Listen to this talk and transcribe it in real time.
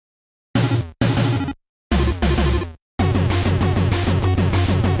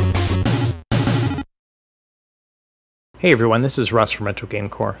Hey everyone, this is Russ from Retro Game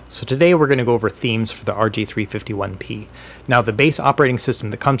Core. So today we're going to go over themes for the RG351P. Now the base operating system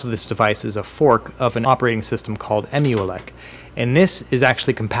that comes with this device is a fork of an operating system called EmuELEC. And this is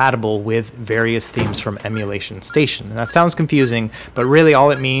actually compatible with various themes from Emulation Station. And that sounds confusing, but really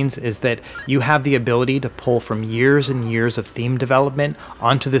all it means is that you have the ability to pull from years and years of theme development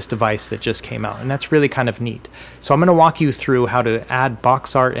onto this device that just came out. And that's really kind of neat. So I'm going to walk you through how to add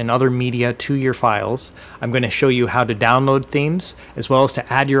box art and other media to your files. I'm going to show you how to download themes, as well as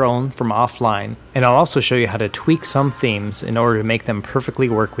to add your own from offline. And I'll also show you how to tweak some themes in order to make them perfectly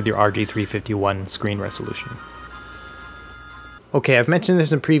work with your RG351 screen resolution. Okay, I've mentioned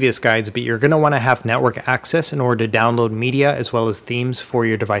this in previous guides, but you're going to want to have network access in order to download media as well as themes for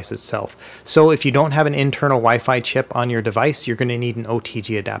your device itself. So if you don't have an internal Wi-Fi chip on your device, you're going to need an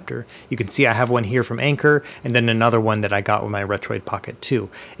OTG adapter. You can see I have one here from Anchor, and then another one that I got with my Retroid Pocket 2.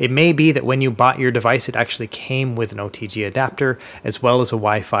 It may be that when you bought your device, it actually came with an OTG adapter, as well as a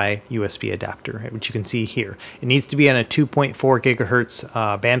Wi-Fi USB adapter, which you can see here. It needs to be on a 2.4 gigahertz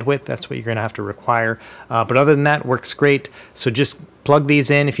bandwidth. That's what you're going to have to require. But other than that, works great. So just plug these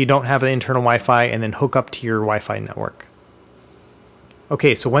in if you don't have an internal Wi-Fi and then hook up to your Wi-Fi network.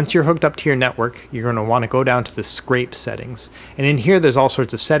 Okay, so once you're hooked up to your network, you're going to want to go down to the scrape settings. And in here there's all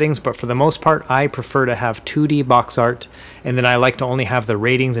sorts of settings, but for the most part I prefer to have 2D box art, and then I like to only have the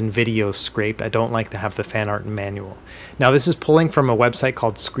ratings and videos scraped. I don't like to have the fan art and manual. Now this is pulling from a website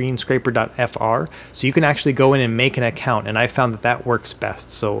called screenscraper.fr, so you can actually go in and make an account, and I found that that works best.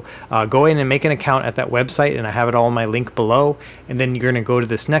 So go in and make an account at that website, and I have it all in my link below, and then you're going to go to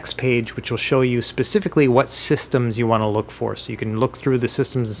this next page, which will show you specifically what systems you want to look for. So you can look through the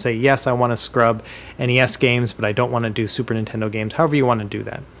systems and say, yes, I want to scrub NES games, but I don't want to do Super Nintendo games, however you want to do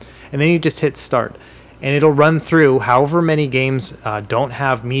that. And then you just hit start. And it'll run through however many games don't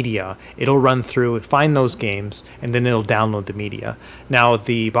have media. It'll run through, find those games, and then it'll download the media. Now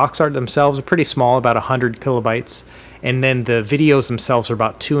the box art themselves are pretty small, about 100 kilobytes, and then the videos themselves are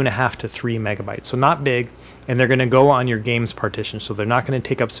about 2.5 to 3 megabytes, so not big. And they're going to go on your games partition, so they're not going to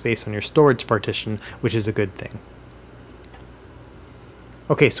take up space on your storage partition, which is a good thing.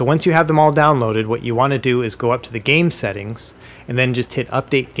 Okay, so once you have them all downloaded, what you want to do is go up to the game settings and then just hit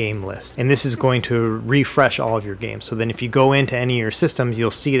update game list. And this is going to refresh all of your games. So then if you go into any of your systems,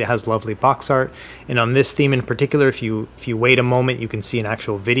 you'll see it has lovely box art. And on this theme in particular, if you wait a moment, you can see an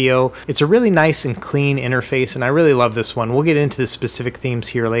actual video. It's a really nice and clean interface, and I really love this one. We'll get into the specific themes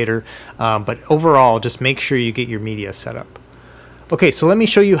here later, but overall, just make sure you get your media set up. Okay, so let me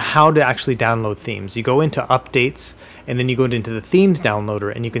show you how to actually download themes. You go into updates, and then you go into the themes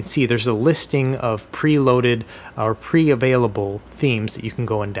downloader, and you can see there's a listing of preloaded or pre-available themes that you can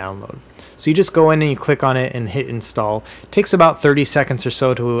go and download. So you just go in and you click on it and hit install. It takes about 30 seconds or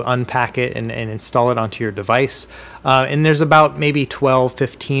so to unpack it and install it onto your device. And there's about maybe 12,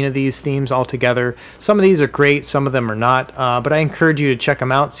 15 of these themes altogether. Some of these are great, some of them are not, but I encourage you to check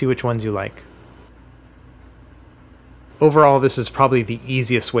them out, see which ones you like. Overall, this is probably the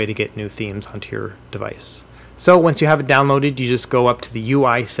easiest way to get new themes onto your device. So once you have it downloaded, you just go up to the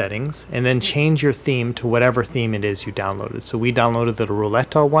UI settings and then change your theme to whatever theme it is you downloaded. So we downloaded the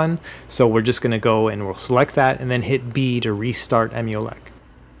Roulette one, so we're just going to go and we'll select that and then hit B to restart EmuELEC.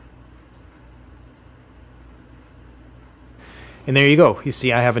 And there you go. You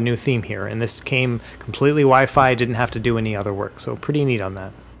see I have a new theme here, and this came completely Wi-Fi, didn't have to do any other work, so pretty neat on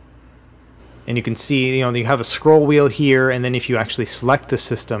that. And you can see, you have a scroll wheel here, and then if you actually select the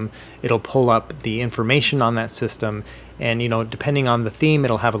system, it'll pull up the information on that system. And depending on the theme,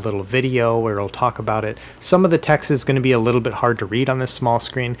 it'll have a little video where it'll talk about it. Some of the text is going to be a little bit hard to read on this small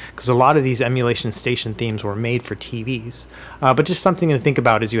screen because a lot of these Emulation Station themes were made for TVs. But just something to think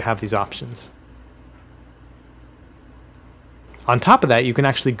about as you have these options. On top of that, you can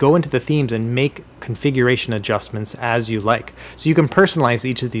actually go into the themes and make configuration adjustments as you like. So you can personalize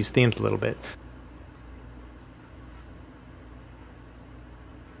each of these themes a little bit.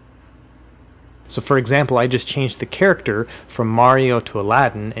 So for example, I just changed the character from Mario to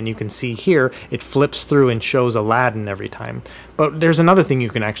Aladdin, and you can see here it flips through and shows Aladdin every time. But there's another thing you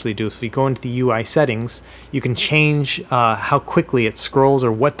can actually do. If you go into the UI settings, you can change how quickly it scrolls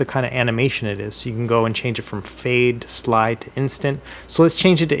or what the kind of animation it is. So you can go and change it from fade to slide to instant. So let's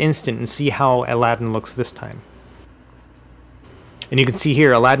change it to instant and see how Aladdin looks this time. And you can see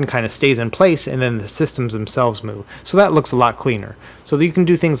here Aladdin kind of stays in place and then the systems themselves move. So that looks a lot cleaner. So you can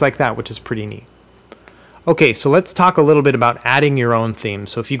do things like that, which is pretty neat. Okay, so let's talk a little bit about adding your own theme.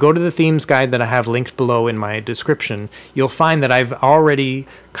 So if you go to the themes guide that I have linked below in my description, you'll find that I've already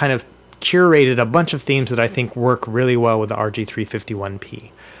kind of curated a bunch of themes that I think work really well with the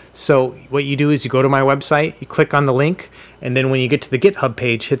RG351P. So what you do is you go to my website, you click on the link, and then when you get to the GitHub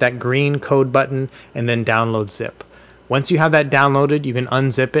page, hit that green code button and then download zip. Once you have that downloaded, you can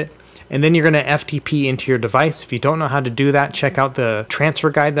unzip it, and then you're going to FTP into your device. If you don't know how to do that, check out the transfer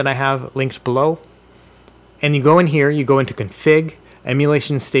guide that I have linked below. And you go in here, you go into Config,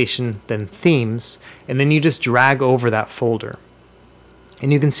 Emulation Station, then Themes, and then you just drag over that folder.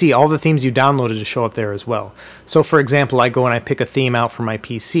 And you can see all the themes you downloaded to show up there as well. So for example, I go and I pick a theme out for my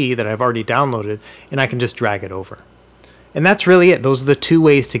PC that I've already downloaded, and I can just drag it over. And that's really it. Those are the two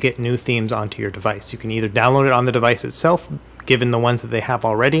ways to get new themes onto your device. You can either download it on the device itself, given the ones that they have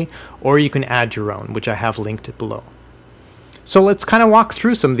already, or you can add your own, which I have linked below. So let's kind of walk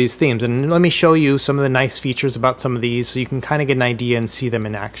through some of these themes, and let me show you some of the nice features about some of these so you can kind of get an idea and see them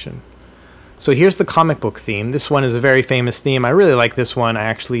in action. So here's the comic book theme. This one is a very famous theme. I really like this one. I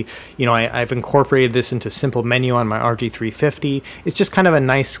actually, I've incorporated this into Simple Menu on my RG350. It's just kind of a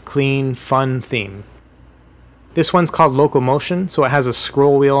nice, clean, fun theme. This one's called Locomotion, so it has a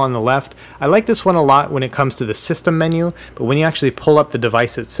scroll wheel on the left. I like this one a lot when it comes to the system menu, but when you actually pull up the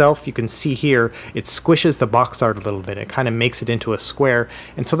device itself, you can see here it squishes the box art a little bit. It kind of makes it into a square,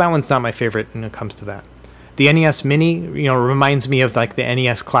 and so that one's not my favorite when it comes to that. The NES Mini, reminds me of like the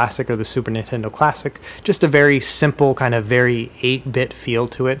NES Classic or the Super Nintendo Classic. Just a very simple, kind of very 8-bit feel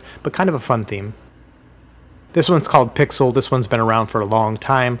to it, but kind of a fun theme. This one's called Pixel. This one's been around for a long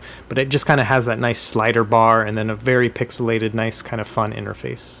time, but it just kind of has that nice slider bar and then a very pixelated, nice kind of fun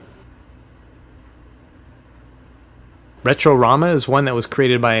interface. Retrorama is one that was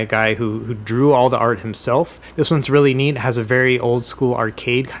created by a guy who drew all the art himself. This one's really neat. It has a very old school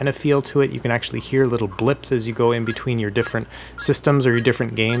arcade kind of feel to it. You can actually hear little blips as you go in between your different systems or your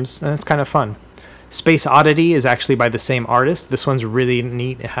different games, and it's kind of fun. Space Oddity is actually by the same artist. This one's really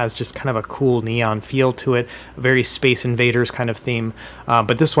neat. It has just kind of a cool neon feel to it, a very Space Invaders kind of theme.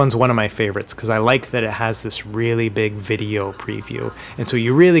 But this one's one of my favorites because I like that it has this really big video preview. And so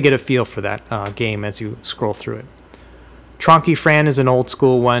you really get a feel for that game as you scroll through it. Tronky Fran is an old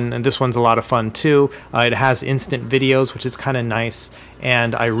school one, and this one's a lot of fun too. It has instant videos, which is kind of nice,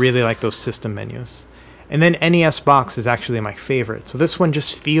 and I really like those system menus. And then NES Box is actually my favorite. So this one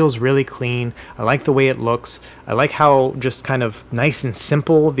just feels really clean. I like the way it looks. I like how just kind of nice and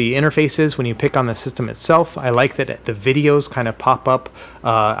simple the interface is when you pick on the system itself. I like that the videos kind of pop up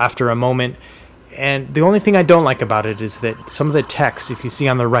after a moment. And the only thing I don't like about it is that some of the text, if you see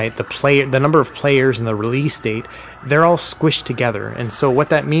on the right, the number of players and the release date, they're all squished together. And so what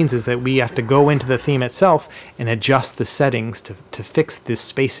that means is that we have to go into the theme itself and adjust the settings to fix this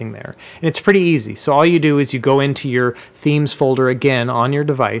spacing there. And it's pretty easy. So all you do is you go into your themes folder again on your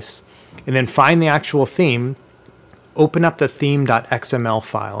device, and then find the actual theme, open up the theme.xml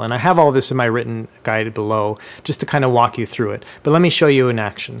file. And I have all this in my written guide below just to kind of walk you through it. But let me show you in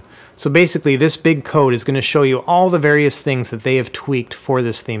action. So basically this big code is going to show you all the various things that they have tweaked for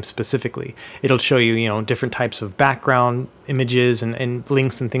this theme specifically. It'll show you, different types of background images and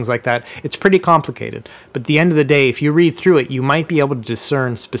links and things like that. It's pretty complicated. But at the end of the day, if you read through it, you might be able to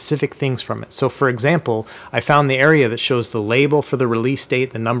discern specific things from it. So for example, I found the area that shows the label for the release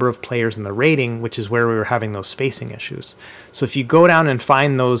date, the number of players, and the rating, which is where we were having those spacing issues. So if you go down and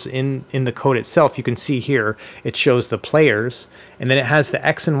find those in the code itself, you can see here it shows the players, and then it has the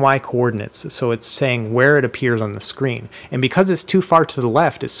X and Y coordinates, so it's saying where it appears on the screen. And because it's too far to the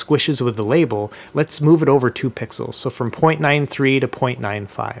left, it squishes with the label. Let's move it over 2 pixels, so from 0.93 to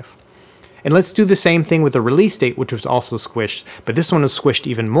 0.95. And let's do the same thing with the release date, which was also squished, but this one was squished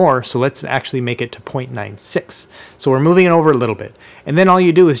even more, so let's actually make it to 0.96. So we're moving it over a little bit. And then all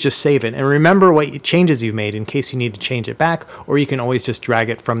you do is just save it. And remember what changes you made in case you need to change it back, or you can always just drag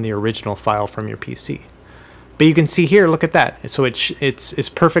it from the original file from your PC. But you can see here, look at that. So it's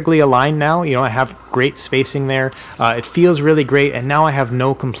perfectly aligned now. I have great spacing there. It feels really great, and now I have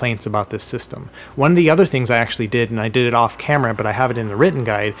no complaints about this system. One of the other things I actually did, and I did it off camera, but I have it in the written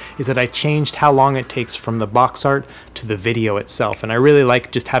guide, is that I changed how long it takes from the box art to the video itself. And I really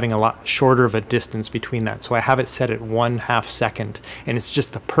like just having a lot shorter of a distance between that. So I have it set at 1/2 second, and it's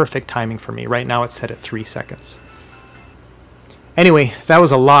just the perfect timing for me. Right now it's set at 3 seconds. Anyway, that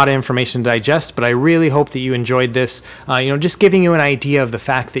was a lot of information to digest, but I really hope that you enjoyed this. Just giving you an idea of the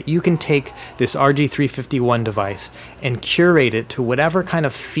fact that you can take this RG351 device and curate it to whatever kind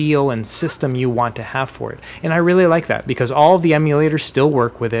of feel and system you want to have for it. And I really like that because all of the emulators still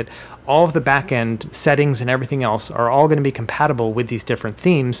work with it. All of the back-end settings and everything else are all going to be compatible with these different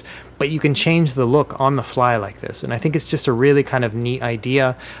themes, but you can change the look on the fly like this. And I think it's just a really kind of neat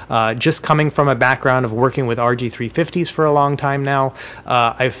idea. Just coming from a background of working with RG350s for a long time now,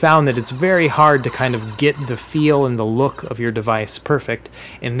 I've found that it's very hard to kind of get the feel and the look of your device perfect,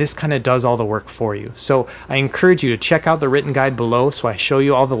 and this kind of does all the work for you. So I encourage you to check out the written guide below, so I show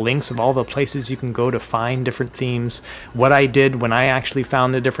you all the links of all the places you can go to find different themes, what I did when I actually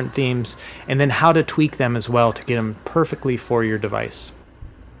found the different themes, and then how to tweak them as well to get them perfectly for your device.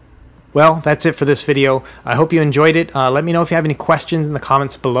 Well, that's it for this video. I hope you enjoyed it. Let me know if you have any questions in the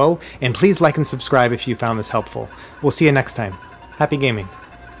comments below, and please like and subscribe if you found this helpful. We'll see you next time. Happy gaming.